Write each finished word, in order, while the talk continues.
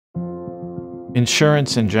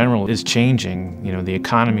Insurance in general is changing. The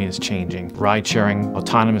economy is changing. Ride-sharing,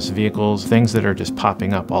 autonomous vehicles, things that are just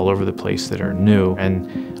popping up all over the place that are new.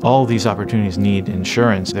 And all of these opportunities need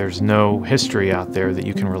insurance. There's no history out there that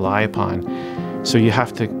you can rely upon. So you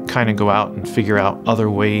have to kind of go out and figure out other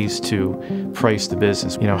ways to price the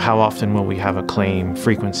business. How often will we have a claim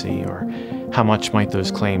frequency, or how much might those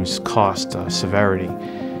claims cost severity?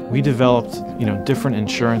 We developed, different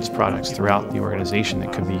insurance products throughout the organization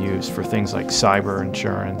that could be used for things like cyber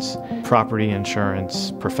insurance, property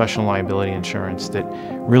insurance, professional liability insurance that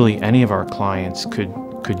really any of our clients could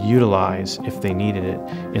utilize if they needed it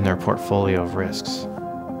in their portfolio of risks.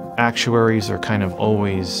 Actuaries are kind of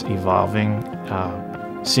always evolving,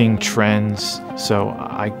 seeing trends, so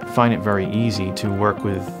I find it very easy to work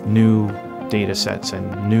with new data sets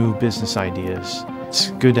and new business ideas.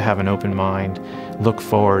 It's good to have an open mind, look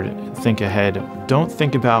forward, think ahead. Don't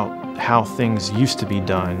think about how things used to be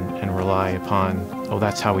done and rely upon, oh,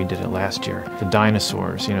 that's how we did it last year. The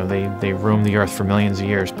dinosaurs, they roamed the earth for millions of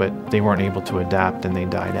years, but they weren't able to adapt and they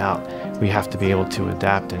died out. We have to be able to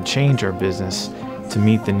adapt and change our business to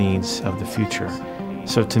meet the needs of the future.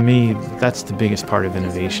 So to me, that's the biggest part of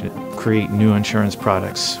innovation. Create new insurance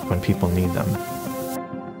products when people need them.